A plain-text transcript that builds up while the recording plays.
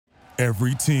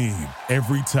Every team,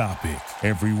 every topic,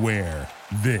 everywhere.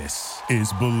 This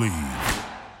is Believe.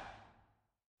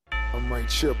 I'm Mike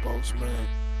Chipos, man.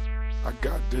 I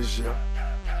got this, yeah.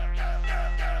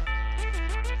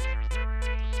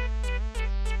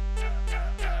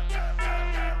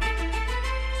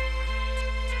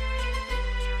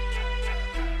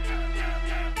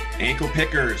 Ankle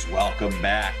Pickers, welcome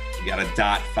back. We got a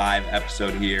 .5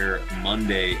 episode here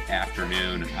Monday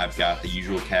afternoon. I've got the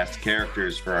usual cast of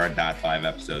characters for our .5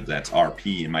 episodes. That's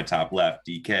RP in my top left,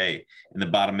 DK in the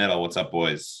bottom middle. What's up,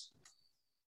 boys?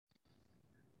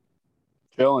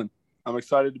 Chilling. I'm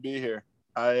excited to be here.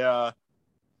 I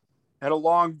had a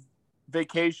long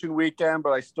vacation weekend,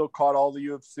 but I still caught all the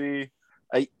UFC.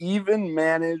 I even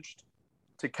managed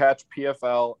to catch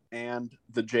PFL and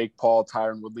the Jake Paul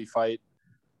Tyron Woodley fight.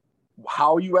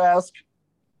 How, you ask?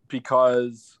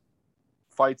 Because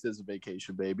fights is a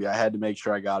vacation, baby. I had to make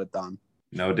sure I got it done.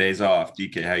 No days off.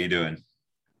 DK, how you doing?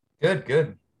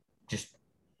 Good. Just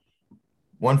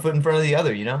one foot in front of the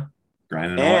other, you know?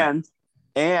 Grinding away.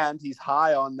 And he's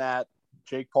high on that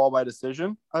Jake Paul by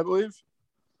decision, I believe.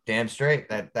 Damn straight.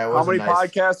 That was How many nice.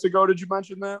 podcasts ago did you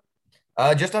mention that?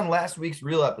 Just on last week's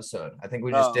real episode. I think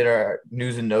we just did our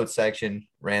news and notes section,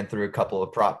 ran through a couple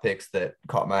of prop picks that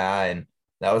caught my eye, and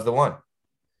that was the one.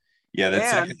 Yeah,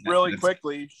 that's and really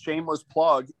quickly, shameless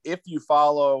plug, if you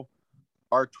follow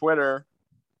our Twitter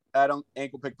at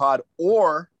Ankle Pick Pod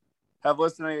or have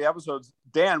listened to any of the episodes,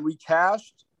 Dan, we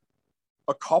cashed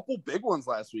a couple big ones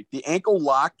last week. The ankle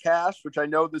lock cash, which I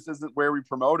know this isn't where we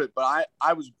promote it, but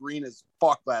I was green as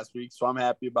fuck last week, so I'm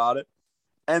happy about it.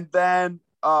 And then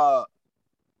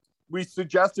we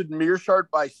suggested Mearshart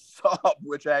by sub,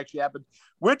 which actually happened.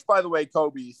 Which, by the way,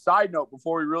 Kobe, side note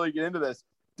before we really get into this,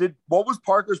 what was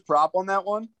Parker's prop on that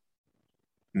one?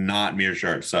 Not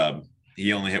Mearshart sub.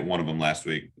 He only hit one of them last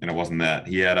week, and it wasn't that.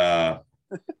 He had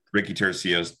Ricky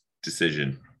Tercio's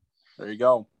decision. There you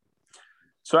go.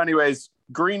 So anyways,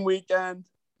 green weekend,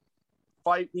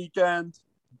 fight weekend.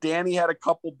 Danny had a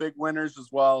couple big winners as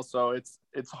well, so it's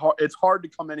hard to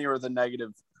come in here with a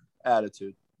negative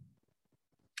attitude.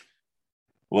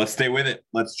 Well, let's stay with it.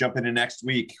 Let's jump into next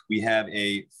week. We have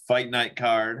a fight night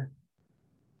card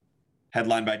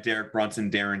headlined by Derek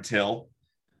Brunson, Darren Till.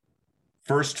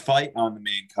 First fight on the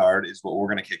main card is what we're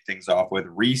going to kick things off with.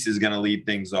 Reese is going to lead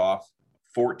things off,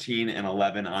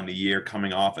 14-11 on the year,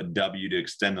 coming off a W to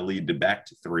extend the lead to back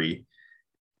to 3.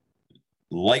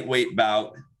 Lightweight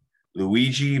bout,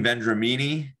 Luigi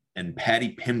Vendramini and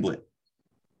Paddy Pimblett.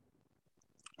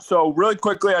 So really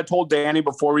quickly, I told Danny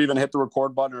before we even hit the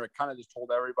record button, or I kind of just told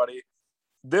everybody,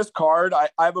 this card, I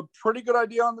have a pretty good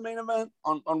idea on the main event,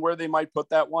 on where they might put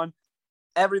that one.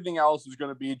 Everything else is going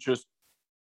to be just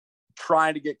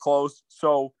trying to get close.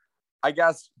 So I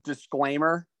guess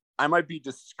disclaimer, I might be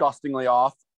disgustingly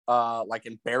off, like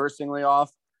embarrassingly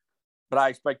off, but I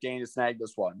expect Danny to snag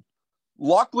this one.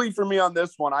 Luckily for me on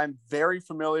this one, I'm very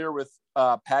familiar with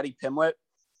Paddy Pimblett.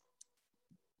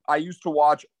 I used to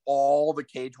watch all the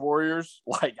Cage Warriors.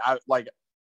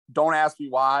 Don't ask me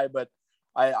why, but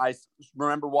I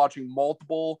remember watching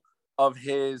multiple of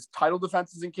his title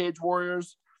defenses in Cage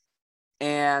Warriors.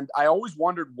 And I always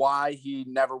wondered why he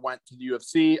never went to the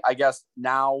UFC. I guess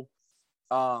now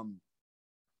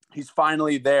he's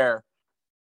finally there.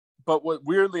 But what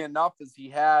weirdly enough is he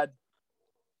had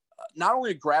not only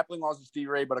a grappling loss with Stevie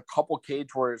Ray, but a couple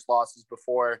Cage Warriors losses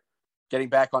before getting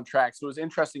back on track. So it was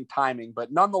interesting timing,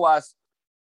 but nonetheless,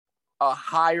 a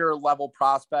higher level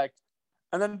prospect.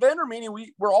 And then Vendramini,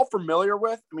 we're all familiar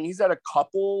with. I mean, he's had a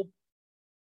couple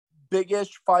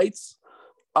big-ish fights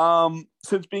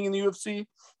since being in the UFC.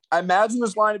 I imagine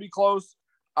this line to be close.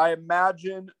 I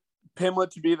imagine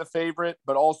Pimblett to be the favorite,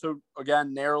 but also,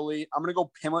 again, narrowly. I'm going to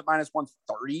go Pimblett minus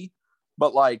 130,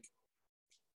 but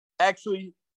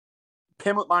actually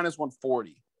Pimblett minus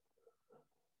 140.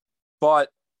 But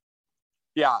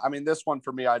yeah, I mean, this one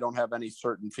for me, I don't have any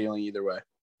certain feeling either way.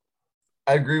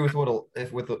 I agree with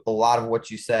a lot of what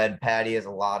you said. Paddy has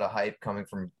a lot of hype coming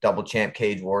from double champ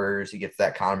Cage Warriors. He gets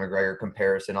that Conor McGregor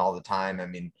comparison all the time. I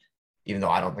mean, even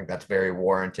though I don't think that's very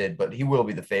warranted, but he will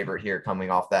be the favorite here coming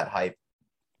off that hype.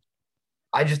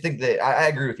 I just think that I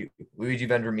agree with you. Luigi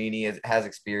Vendramini has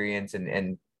experience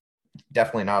and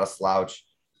definitely not a slouch.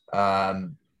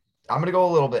 I'm going to go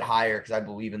a little bit higher because I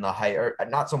believe in the hype, or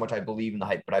not so much I believe in the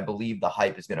hype, but I believe the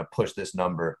hype is going to push this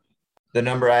number. The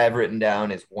number I have written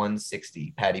down is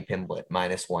 160, Paddy Pimblett,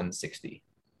 minus 160.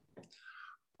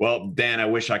 Well, Dan, I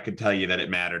wish I could tell you that it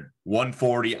mattered.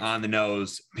 140 on the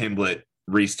nose, Pimblett,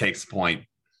 Reese takes the point.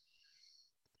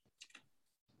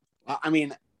 I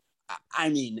mean,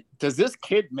 does this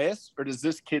kid miss, or does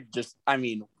this kid just,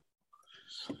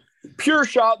 Pure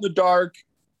shot in the dark.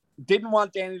 Didn't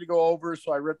want Danny to go over,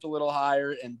 so I ripped a little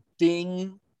higher. And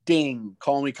ding, ding.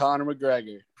 Call me Conor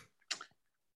McGregor.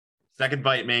 Second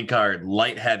fight, main card,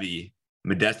 light heavy.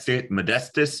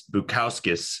 Modestus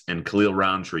Bukauskas and Khalil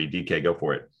Roundtree. DK, go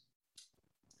for it.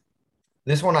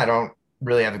 This one I don't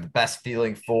really have the best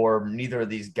feeling for. Neither of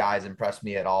these guys impressed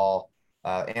me at all.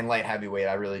 And light heavyweight,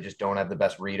 I really just don't have the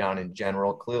best read on in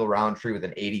general. Khalil Roundtree with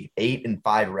an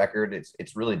 88-5 record.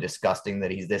 It's really disgusting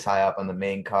that he's this high up on the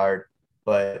main card.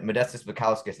 But Modestus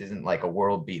Bukauskas isn't like a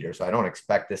world beater, so I don't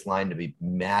expect this line to be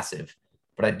massive.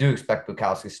 But I do expect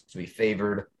Bukauskas to be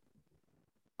favored.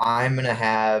 I'm going to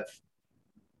have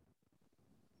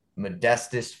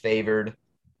Modestus favored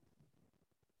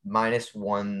minus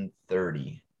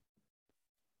 130.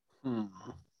 And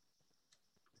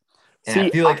I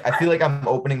feel like I'm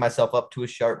opening myself up to a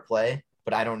sharp play,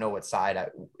 but I don't know what side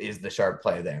is the sharp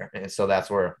play there. And so that's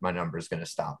where my number is going to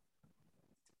stop.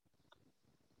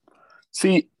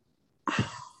 See,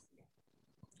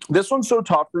 this one's so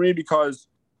tough for me because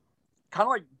kind of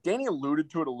like Danny alluded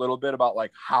to it a little bit about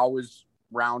like how is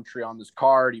Roundtree on this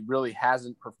card. He really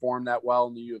hasn't performed that well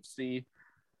in the UFC.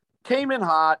 Came in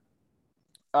hot.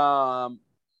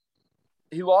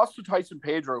 He lost to Tyson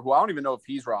Pedro, who I don't even know if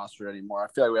he's rostered anymore. I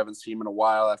feel like we haven't seen him in a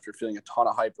while after feeling a ton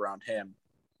of hype around him.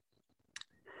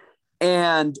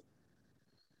 And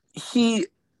he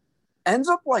ends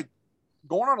up like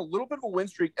going on a little bit of a win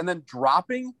streak and then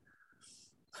dropping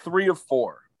 3 of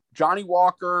 4. Johnny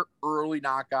Walker, early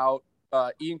knockout.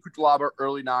 Ian Cutelaba,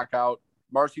 early knockout.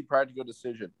 Marcy Practical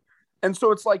decision. And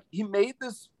so it's like he made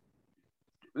this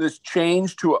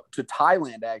change to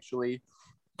Thailand, actually.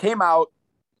 Came out,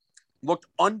 looked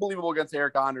unbelievable against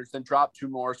Eric Anders, then dropped 2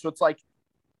 more. So it's like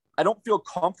I don't feel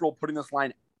comfortable putting this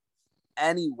line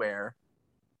anywhere,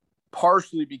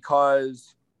 partially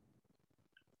because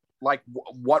like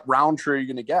what Roundtree are you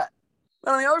going to get?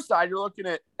 And on the other side, you're looking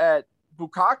at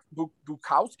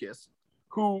Bukauskas,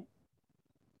 who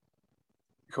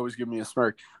always give me a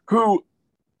smirk, who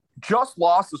just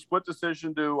lost a split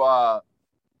decision to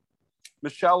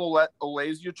Michelle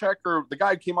Oleksiejczuk, or the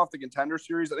guy who came off the Contender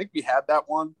Series. I think we had that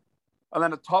one. And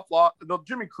then a tough loss. The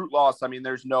Jimmy Crute loss, I mean,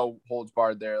 there's no holds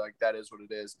barred there. Like, that is what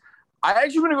it is. I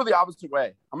actually going to go the opposite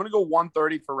way. I'm going to go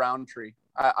 130 for Roundtree.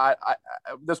 I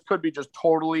this could be just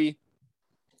totally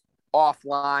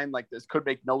offline. Like, this could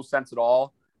make no sense at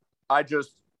all. I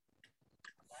just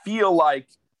feel like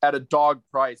at a dog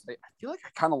price, I feel like I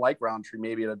kind of like Roundtree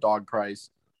maybe at a dog price.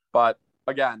 But,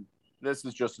 again, this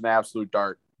is just an absolute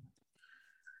dart.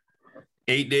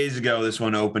 8 days ago, this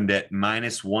one opened at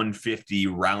minus 150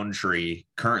 Roundtree,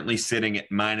 currently sitting at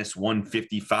minus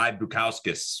 155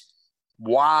 Bukauskas.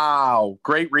 Wow.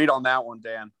 Great read on that one,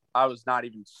 Dan. I was not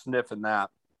even sniffing that.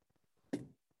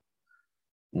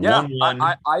 Yeah,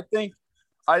 1-1.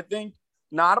 I think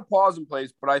not a pause in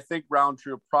place, but I think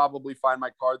Roundtree will probably find my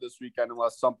card this weekend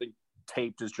unless something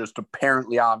taped is just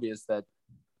apparently obvious that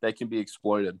they can be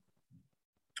exploited.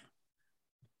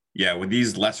 Yeah, with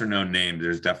these lesser known names,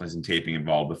 there's definitely some taping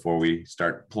involved before we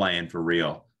start playing for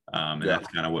real. And that's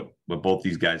kind of what both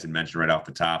these guys had mentioned right off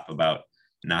the top about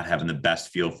not having the best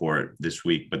feel for it this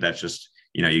week. But that's just,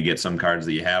 you get some cards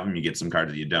that you have them, you get some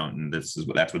cards that you don't. And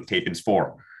that's what taping's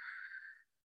for.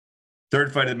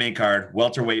 Third fight of the main card,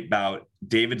 welterweight bout,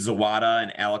 David Zawada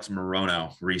and Alex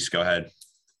Morono. Reese, go ahead.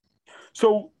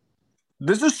 So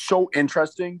this is so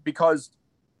interesting because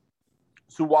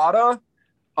Zawada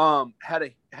had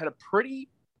a pretty,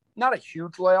 not a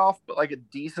huge layoff, but like a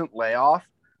decent layoff.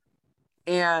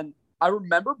 And I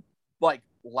remember like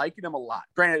liking him a lot.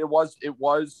 Granted, it was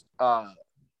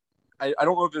I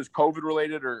don't know if it was COVID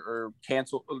related or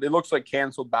canceled. It looks like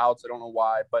canceled bouts. I don't know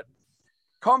why, but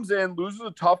comes in, loses a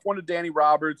tough one to Danny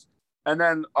Roberts, and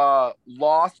then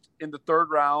lost in the third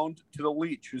round to the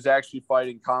Leech, who's actually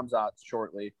fighting Khamzat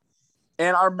shortly.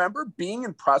 And I remember being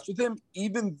impressed with him,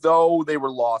 even though they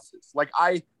were losses. Like,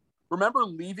 I remember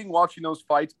leaving watching those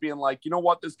fights being like, you know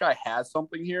what, this guy has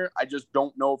something here. I just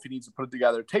don't know if he needs to put it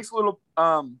together. It takes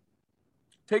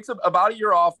about a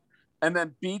year off and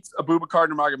then beats Abubakar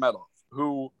Nurmagomedov,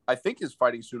 who I think is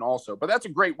fighting soon also. But that's a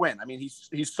great win. I mean, he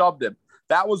subbed him.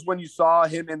 That was when you saw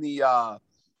him in the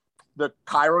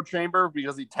cryo chamber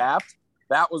because he tapped.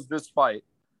 That was this fight.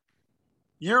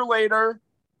 Year later,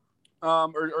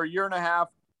 or a year and a half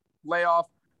layoff,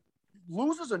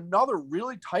 loses another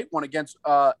really tight one against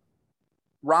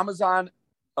Ramazan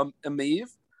Emeev.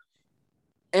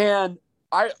 And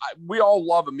we all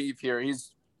love Emeev here.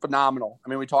 He's phenomenal. I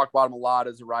mean, we talk about him a lot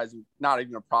as a rising, not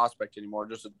even a prospect anymore,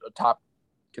 just a top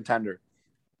contender.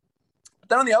 But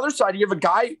then on the other side, you have a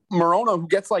guy, Morono, who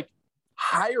gets like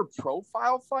higher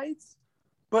profile fights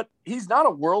but he's not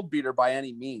a world beater by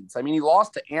any means. I mean, he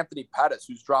lost to Anthony Pettis,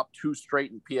 who's dropped 2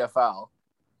 straight in PFL.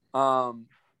 And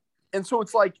so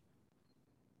it's like,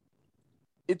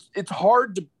 it's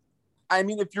hard to, I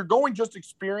mean, if you're going just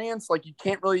experience, like you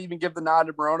can't really even give the nod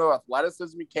to Morono.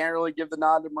 Athleticism, you can't really give the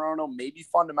nod to Morono. Maybe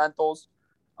fundamentals.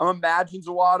 I'm imagining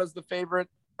Zawada's the favorite.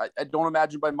 I don't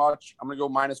imagine by much. I'm going to go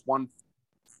minus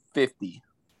 150.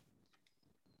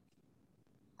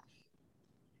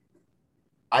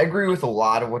 I agree with a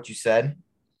lot of what you said.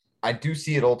 I do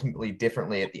see it ultimately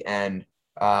differently at the end.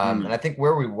 And I think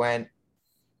where we went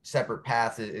separate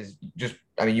paths is just,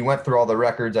 I mean, you went through all the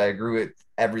records. I agree with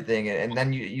everything. And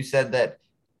then you said that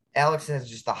Alex has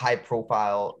just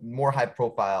a more high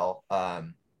profile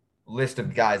list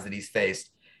of guys that he's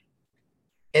faced.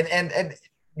 And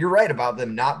you're right about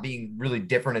them not being really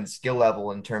different in skill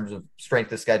level in terms of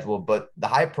strength of schedule, but the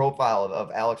high profile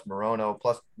of Alex Morono,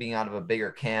 plus being out of a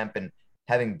bigger camp and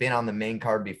having been on the main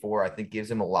card before, I think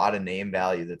gives him a lot of name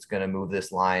value that's going to move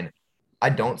this line. I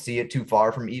don't see it too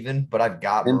far from even, but I've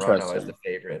got Morono as the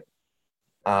favorite.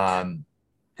 I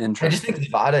just think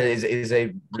Zavada is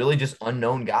a really just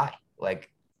unknown guy.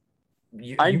 Like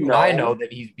I know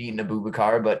that he's beaten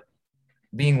Abubakar, but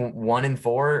being 1-4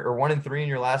 or 1-3 in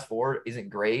your last 4 isn't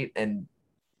great. And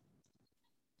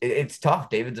it's tough.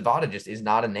 David Zavada just is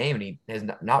not a name, and he has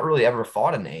not really ever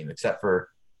fought a name except for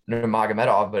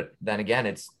Nurmagomedov. But then again,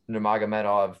 it's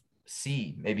Nurmagomedov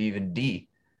C, maybe even D.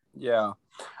 Yeah.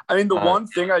 I mean, the one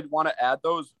thing I'd want to add,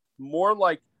 though, is more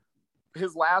like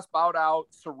his last bout out,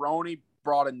 Cerrone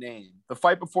brought a name. The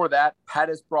fight before that,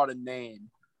 Pettis brought a name.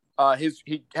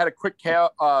 He had a quick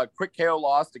KO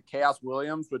loss to Chaos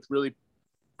Williams, which really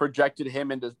projected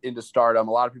him into stardom.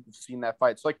 A lot of people have seen that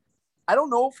fight. So, like, I don't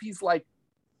know if he's, like,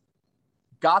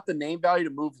 got the name value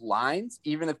to move lines,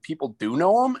 even if people do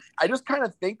know him. I just kind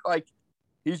of think, like,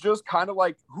 he's just kind of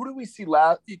like, who do we see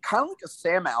last? Kind of like a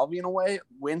Sam Alvey in a way,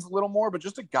 wins a little more, but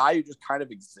just a guy who just kind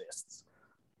of exists.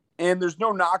 And there's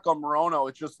no knock on Morono.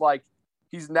 It's just like,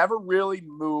 he's never really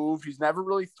moved. He's never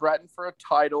really threatened for a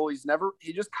title. He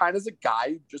just kind of is a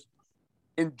guy who just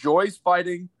enjoys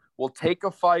fighting, will take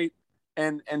a fight,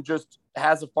 and just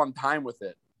has a fun time with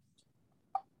it.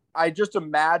 I just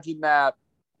imagine that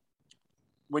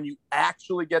when you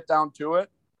actually get down to it,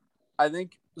 I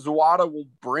think Zawada will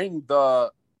bring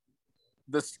the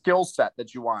skill set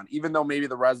that you want, even though maybe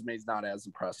the resume is not as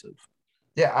impressive.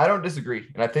 Yeah, I don't disagree.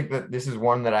 And I think that this is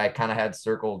one that I kind of had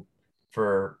circled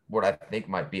for what I think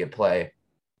might be a play,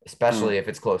 especially if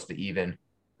it's close to even.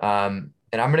 And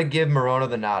I'm going to give Morono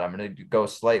the nod. I'm going to go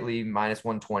slightly minus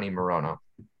 120 Morono.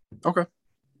 Okay.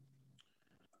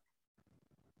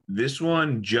 This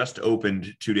one just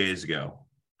opened 2 days ago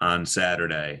on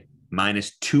Saturday,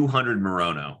 minus 200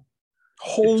 Morono.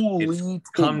 It's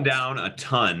come down a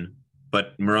ton,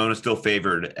 but Morono's still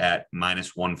favored at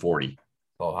minus 140.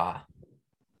 Oh, ha.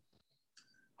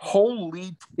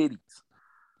 Holy titties.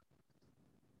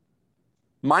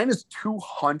 Minus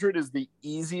 200 is the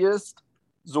easiest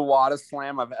Zawada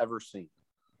slam I've ever seen.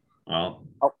 Well,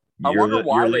 I wonder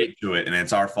why you're late to it, and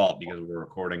it's our fault because we're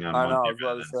recording on Monday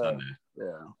rather than Sunday.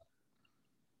 Yeah.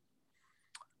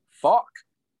 Fuck.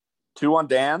 2-1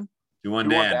 Dan. 2-1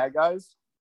 Dan. Bad guys.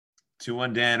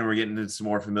 2-1 Dan, and we're getting into some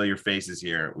more familiar faces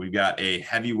here. We've got a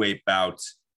heavyweight bout.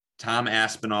 Tom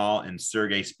Aspinall and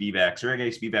Sergey Spivak. Sergey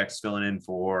Spivak's filling in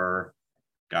for,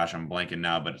 gosh, I'm blanking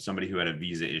now, but somebody who had a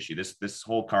visa issue. This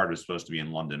whole card was supposed to be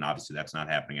in London. Obviously, that's not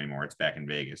happening anymore. It's back in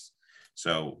Vegas.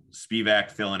 So Spivak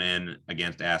filling in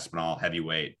against Aspinall,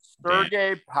 heavyweight.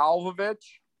 Sergey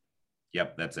Pavlovich.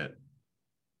 Yep, that's it.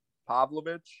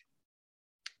 Pavlovich.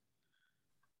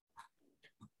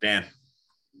 Dan.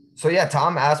 So yeah,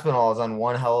 Tom Aspinall is on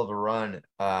one hell of a run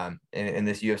in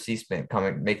this UFC spin,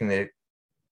 coming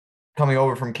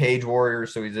over from Cage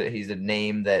Warriors. So he's a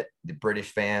name that the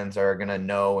British fans are gonna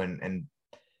know and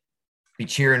be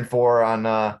cheering for on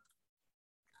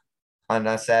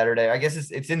Saturday. I guess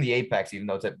it's in the Apex, even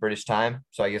though it's at British time.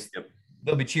 So I guess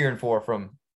they'll be cheering for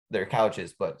from their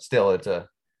couches, but still, it's a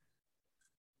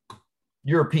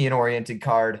European-oriented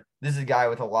card. This is a guy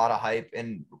with a lot of hype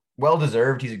and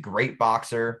well-deserved. He's a great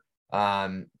boxer.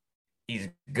 He's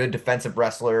a good defensive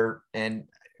wrestler. And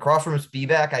across from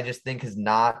Spivak, I just think has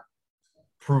not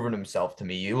proven himself to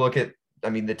me. You look at,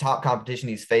 the top competition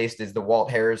he's faced is the Walt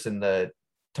Harris and the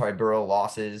Tyburo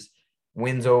losses.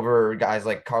 Wins over guys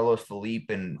like Carlos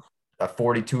Felipe and a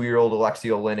 42-year-old Alexei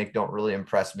Oleinik don't really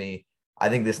impress me. I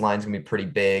think this line's going to be pretty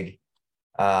big.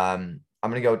 I'm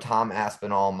going to go Tom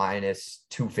Aspinall minus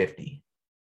 250.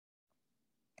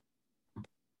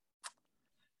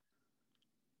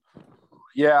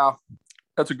 Yeah,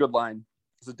 that's a good line.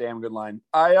 It's a damn good line.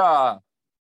 I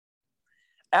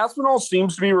Aspinall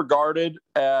seems to be regarded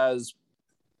as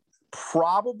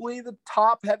probably the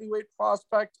top heavyweight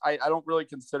prospect. I don't really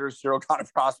consider Cyril Gane a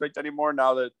prospect anymore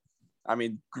now that, I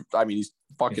mean, he's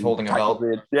fucking holding a belt.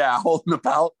 Yeah, holding a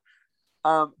belt.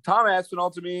 Tom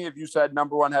Aspinall, to me, if you said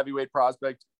number one heavyweight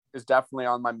prospect, is definitely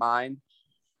on my mind.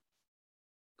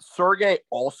 Sergey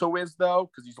also is, though,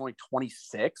 because he's only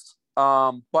 26.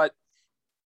 But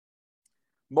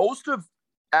most of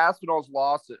Aspinall's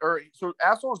losses,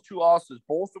 Aspinall's 2 losses,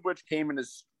 both of which came in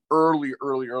his early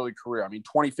career. I mean,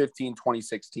 2015,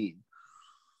 2016.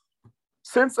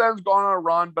 Since then, he's gone on a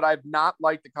run, but I've not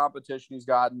liked the competition he's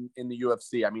gotten in the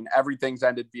UFC. I mean, everything's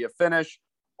ended via finish,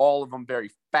 all of them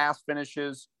very fast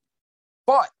finishes.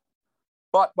 But,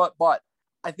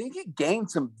 I think he gained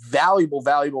some valuable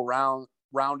round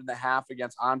and a half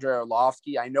against Andrei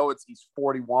Arlovsky. I know he's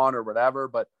 41 or whatever,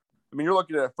 but I mean, you're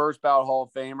looking at a first ballot Hall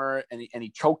of Famer, and he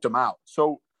choked him out.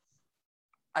 So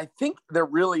I think there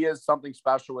really is something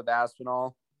special with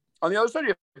Aspinall. On the other side, you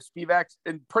have Spivak,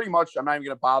 and pretty much I'm not even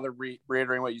going to bother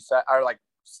reiterating what you said, or like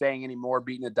saying anymore,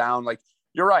 beating it down. Like,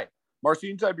 you're right.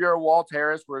 Marcin Tybura, Walt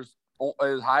Harris were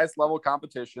his highest level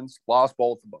competitions, lost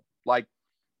both of them. Like,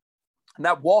 and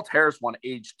that Walt Harris one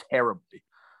aged terribly.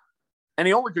 And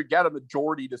he only could get a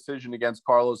majority decision against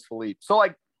Carlos Felipe. So,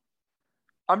 like,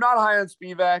 I'm not high on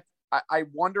Spivak. I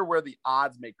wonder where the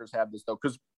odds makers have this, though.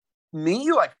 Because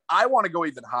I want to go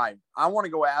even higher. I want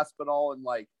to go Aspinall, and,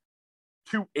 like,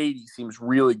 280 seems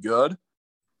really good.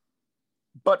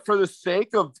 But for the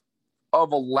sake of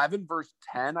 11 versus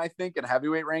 10, I think, in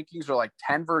heavyweight rankings, or like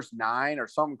 10 versus 9 or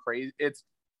something crazy, it's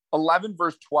 11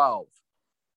 versus 12.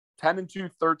 10-2,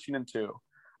 13-2.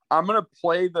 I'm going to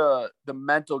play the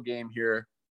mental game here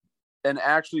and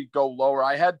actually go lower.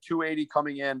 I had 280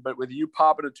 coming in, but with you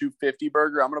popping a 250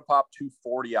 burger, I'm going to pop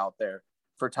 240 out there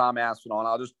for Tom Aspinall.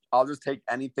 And I'll just take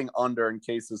anything under in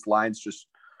case this line's just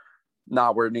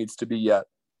not where it needs to be yet.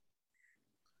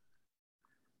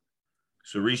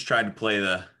 So Reese tried to play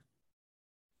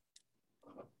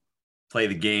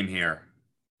the game here.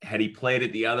 Had he played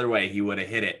it the other way, he would have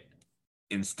hit it.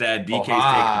 Instead, DK's taking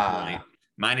the point.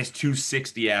 Minus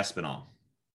 260 Aspinall.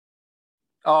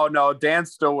 Oh, no. Dan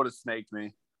still would have snaked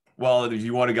me. Well, if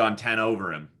you would have gone 10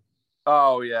 over him.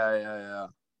 Oh, yeah.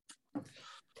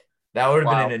 That would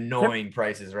have been an annoying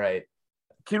Price is Right.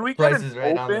 Can we Price get is an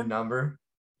Right open? on the number?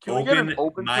 Can we get an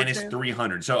open minus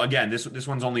 300. So, again, this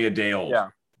one's only a day old. Yeah.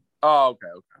 Oh, okay.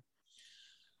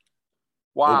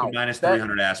 Wow. Open minus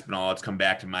 300 Aspinall. It's come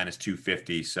back to minus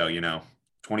 250. So,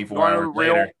 24 hours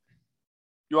later.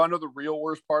 You want to know the real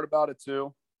worst part about it,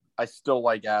 too? I still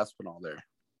like Aspinall there.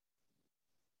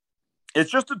 It's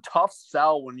just a tough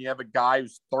sell when you have a guy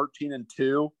who's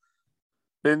 13-2,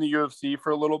 been in the UFC for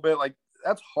a little bit. Like,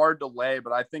 that's hard to lay,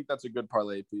 but I think that's a good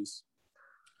parlay piece.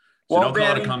 So don't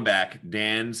call it a comeback.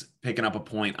 Dan's picking up a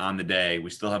point on the day. We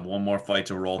still have one more fight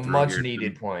to roll through. Much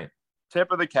needed point. Tip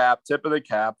of the cap.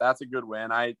 That's a good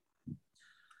win.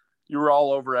 You were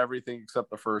all over everything except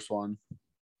the first one.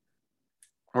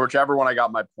 Whichever one I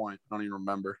got my point. I don't even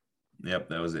remember. Yep,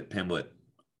 that was it. Pimblett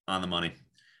on the money.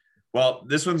 Well,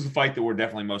 this one's the fight that we're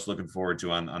definitely most looking forward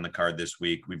to on the card this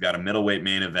week. We've got a middleweight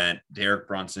main event, Derek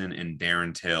Brunson and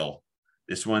Darren Till.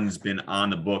 This one's been on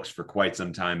the books for quite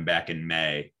some time back in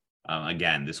May.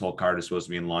 Again, this whole card is supposed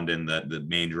to be in London. The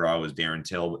main draw was Darren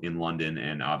Till in London,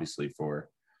 and obviously for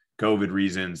COVID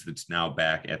reasons, that's now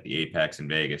back at the Apex in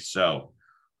Vegas. So,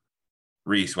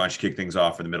 Reese, why don't you kick things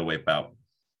off for the middleweight bout?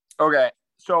 Okay,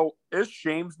 so it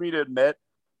shames me to admit,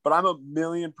 but I'm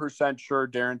 1,000,000% sure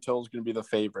Darren Till is going to be the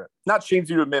favorite. Not shames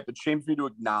me to admit, but shames me to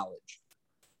acknowledge.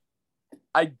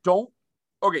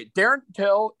 Darren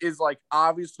Till is like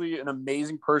obviously an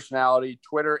amazing personality,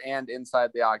 Twitter and inside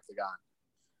the octagon.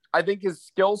 I think his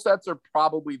skill sets are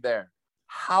probably there.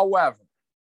 However,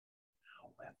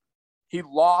 he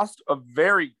lost a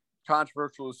very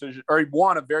controversial decision, or he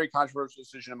won a very controversial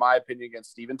decision, in my opinion,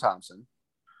 against Stephen Thompson.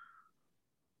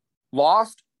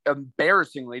 Lost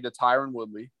embarrassingly to Tyron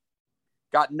Woodley.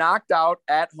 Got knocked out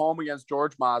at home against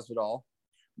George Masvidal.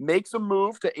 Makes a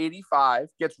move to 85,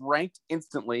 gets ranked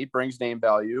instantly, brings name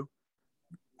value.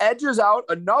 Edges out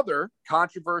another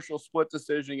controversial split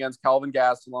decision against Kelvin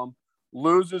Gastelum.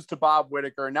 Loses to Bob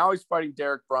Whitaker, and now he's fighting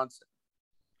Derek Brunson.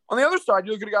 On the other side,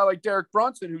 you look at a guy like Derek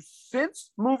Brunson, who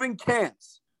since moving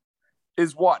camps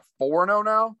is what, 4-0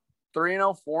 now?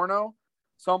 3-0, 4-0?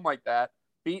 Something like that.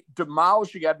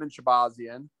 Demolishing Edmund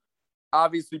Shabazian.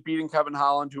 Obviously beating Kevin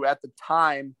Holland, who at the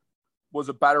time was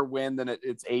a better win than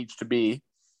it's aged to be.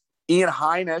 Ian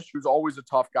Heinisch, who's always a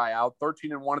tough guy out,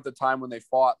 13-1 at the time when they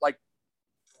fought. Like,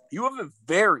 you have a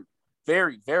very,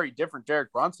 very, very different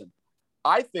Derek Brunson.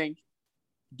 I think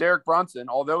Derek Brunson,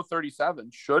 although 37,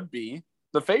 should be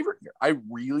the favorite here. I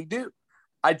really do.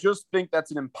 I just think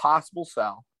that's an impossible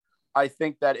sell. I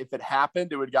think that if it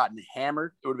happened, it would have gotten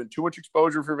hammered. It would have been too much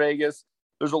exposure for Vegas.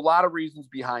 There's a lot of reasons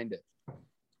behind it.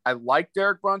 I like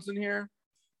Derek Brunson here.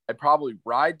 I'd probably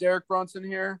ride Derek Brunson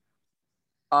here.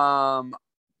 I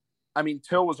mean,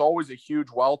 Till was always a huge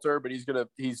welter, but he's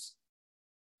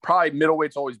probably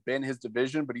middleweight's always been his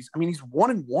division, but he's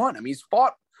 1-1. I mean, he's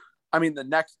fought, the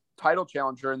next title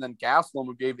challenger and then Gastelum,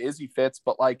 who gave Izzy fits,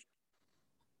 but like,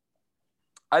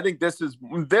 I think this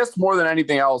more than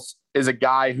anything else is a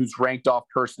guy who's ranked off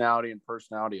personality and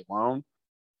personality alone.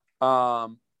 I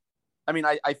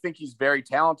think he's very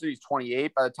talented. He's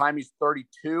 28. By the time he's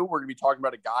 32, we're going to be talking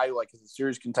about a guy who is a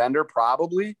serious contender,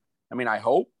 probably. I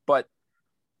hope, but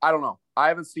I don't know. I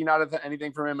haven't seen out of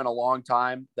anything from him in a long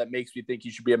time that makes me think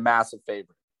he should be a massive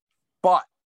favorite. But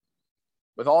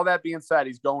with all that being said,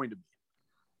 he's going to be.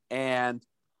 And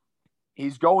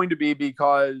he's going to be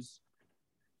because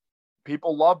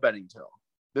people love betting Till.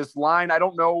 This line, I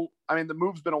don't know. The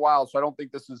move's been a while, so I don't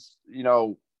think this is,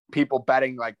 people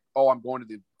betting like, oh, I'm going to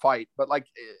the fight. But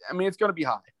it's going to be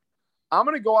high. I'm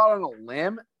going to go out on a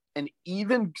limb and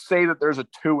even say that there's a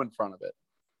 2 in front of it.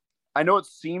 I know it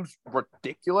seems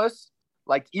ridiculous.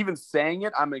 Like, even saying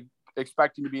it, I'm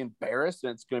expecting to be embarrassed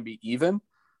and it's going to be even.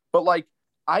 But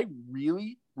I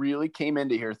really, really came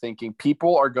into here thinking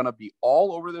people are going to be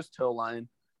all over this Till line.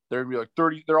 They're going to be like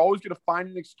 30. They're always going to find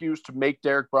an excuse to make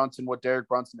Derek Brunson what Derek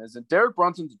Brunson is. And Derek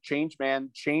Brunson's a changed man,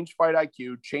 changed fight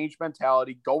IQ, changed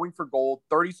mentality, going for gold,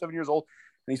 37 years old.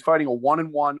 And he's fighting a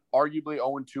 1-1, arguably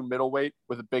 0-2 middleweight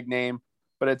with a big name.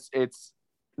 But it's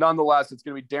nonetheless, it's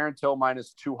going to be Darren Till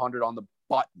minus 200 on the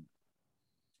button.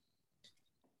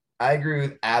 I agree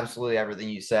with absolutely everything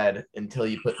you said until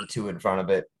you put the 2 in front of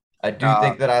it. I do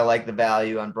think that I like the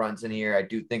value on Brunson here. I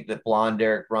do think that blonde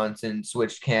Derek Brunson,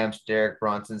 switched camps Derek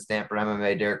Brunson, Stanford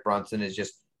MMA Derek Brunson is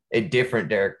just a different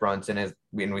Derek Brunson.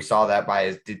 We saw that by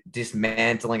his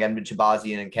dismantling Edmund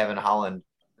Shabazian and Kevin Holland,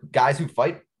 guys who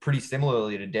fight pretty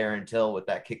similarly to Darren Till with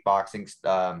that kickboxing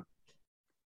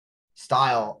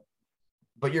style.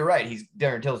 But you're right.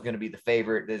 Darren Till is going to be the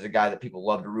favorite. There's a guy that people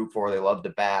love to root for. They love to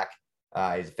back.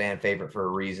 He's a fan favorite for a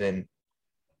reason.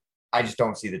 I just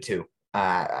don't see the 2.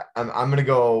 I'm going to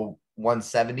go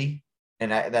 170,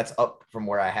 and that's up from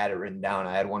where I had it written down.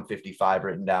 I had 155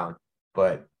 written down,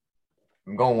 but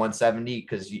I'm going 170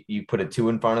 because you put a 2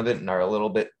 in front of it and are a little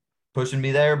bit pushing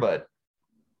me there, but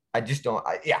I just don't.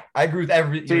 I agree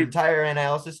with your entire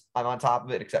analysis. I'm on top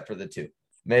of it except for the 2.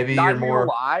 Maybe you're more.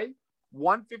 Lie.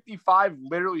 155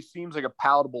 literally seems like a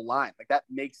palatable line. Like, that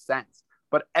makes sense.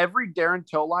 But every Darren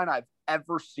Till line I've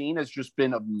ever seen has just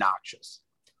been obnoxious.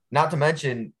 Not to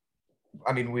mention,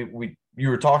 you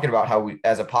were talking about how we,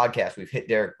 as a podcast, we've hit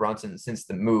Derek Brunson since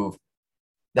the move.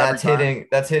 That's hitting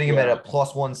him at a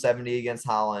plus 170 against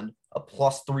Holland, a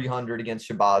plus 300 against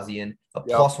Shabazian, a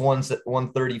plus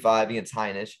 135 against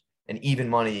Heinisch, and even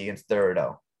money against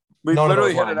Thurdo. We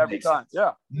literally hit it every time.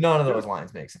 Yeah. None of those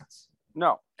lines make sense.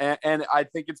 No. And I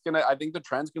think the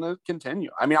trend's going to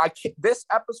continue. This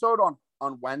episode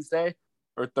on Wednesday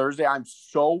or Thursday, I'm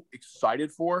so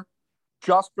excited for,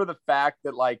 just for the fact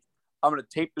that I'm going to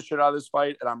tape the shit out of this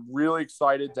fight, and I'm really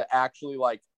excited to actually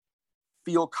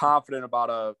feel confident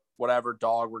about whatever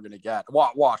dog we're going to get.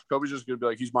 Watch. Kobe's just going to be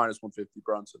like, he's minus 150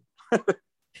 Brunson.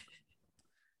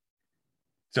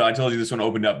 So I told you this one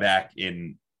opened up back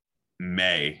in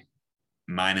May,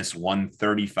 minus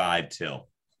 135 Till.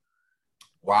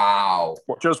 Wow.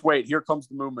 Just wait. Here comes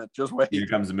the movement. Just wait. Here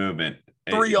comes the movement.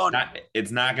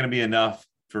 It's not going to be enough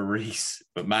for Reese,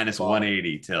 but minus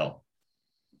 180 Till.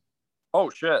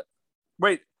 Oh, shit.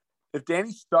 Wait, if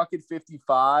Danny's stuck at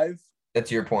 55.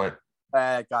 That's your point.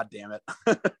 God damn it.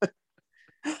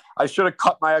 I should have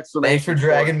cut my explanation. Thanks for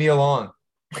dragging me along.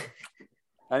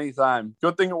 Anytime.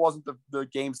 Good thing it wasn't the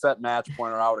game set match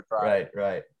point, or I would have cried.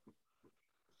 Right.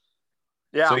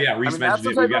 Yeah. So Reese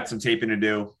mentioned it. We've got some taping to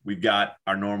do. We've got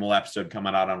our normal episode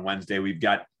coming out on Wednesday. We've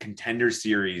got Contender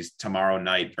Series tomorrow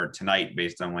night, or tonight,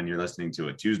 based on when you're listening to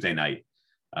it, Tuesday night.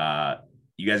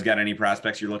 You guys got any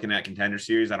prospects you're looking at Contender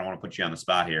Series? I don't want to put you on the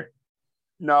spot here.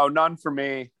 No, none for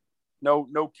me.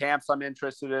 No camps I'm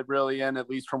interested in, really, at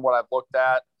least from what I've looked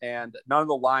at, and none of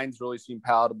the lines really seem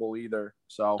palatable either.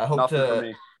 So nothing for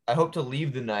me. I hope to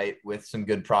leave the night with some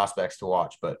good prospects to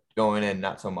watch, but going in,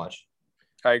 not so much.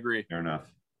 I agree. Fair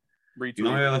enough. Retweet. The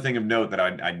only other thing of note that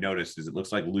I noticed is it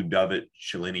looks like Ludovic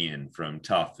Shalinian from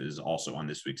Tough is also on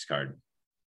this week's card.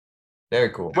 Very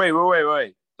cool.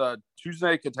 Wait. The Tuesday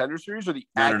Night Contender Series or the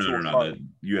actual No. card?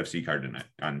 The UFC card tonight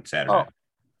on Saturday. Oh,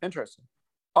 interesting.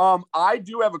 I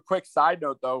do have a quick side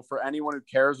note, though, for anyone who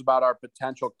cares about our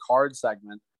potential card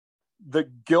segment. The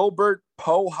Gilbert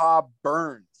Poha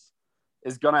Burns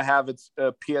is going to have its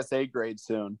PSA grade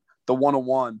soon. The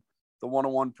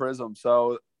 101 Prism.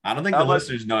 So I don't think the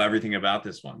listeners know everything about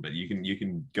this one, but you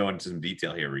can go into some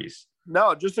detail here, Reese.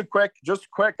 No, just quick.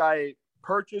 I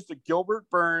purchased a Gilbert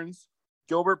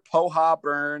Poha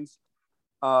Burns,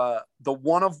 the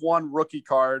 1/1 rookie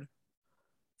card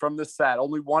from the set,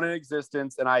 only one in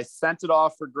existence, and I sent it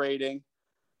off for grading,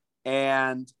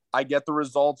 and I get the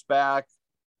results back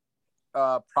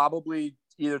probably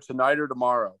either tonight or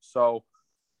tomorrow. So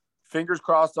fingers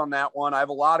crossed on that one. I have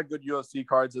a lot of good UFC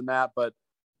cards in that, but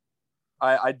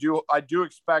I do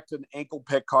expect an ankle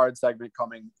pick card segment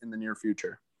coming in the near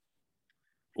future.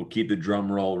 We'll keep the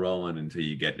drum roll rolling until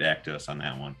you get back to us on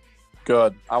that one.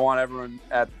 Good. I want everyone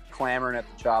clamoring at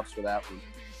the chops for that one.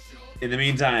 In the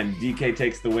meantime, DK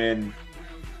takes the win,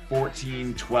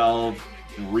 14-12,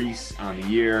 Reese on the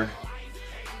year.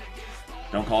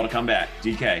 Don't call it a comeback.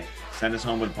 DK, send us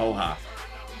home with Poha.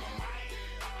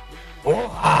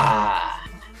 Poha!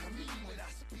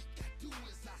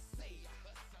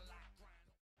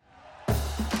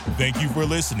 Thank you for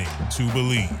listening to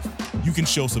Believe. You can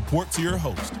show support to your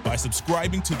host by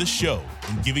subscribing to the show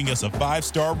and giving us a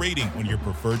 5-star rating on your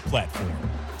preferred platform.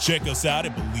 Check us out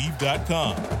at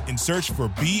Believe.com and search for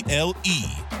BLEAV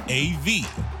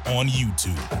on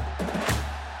YouTube.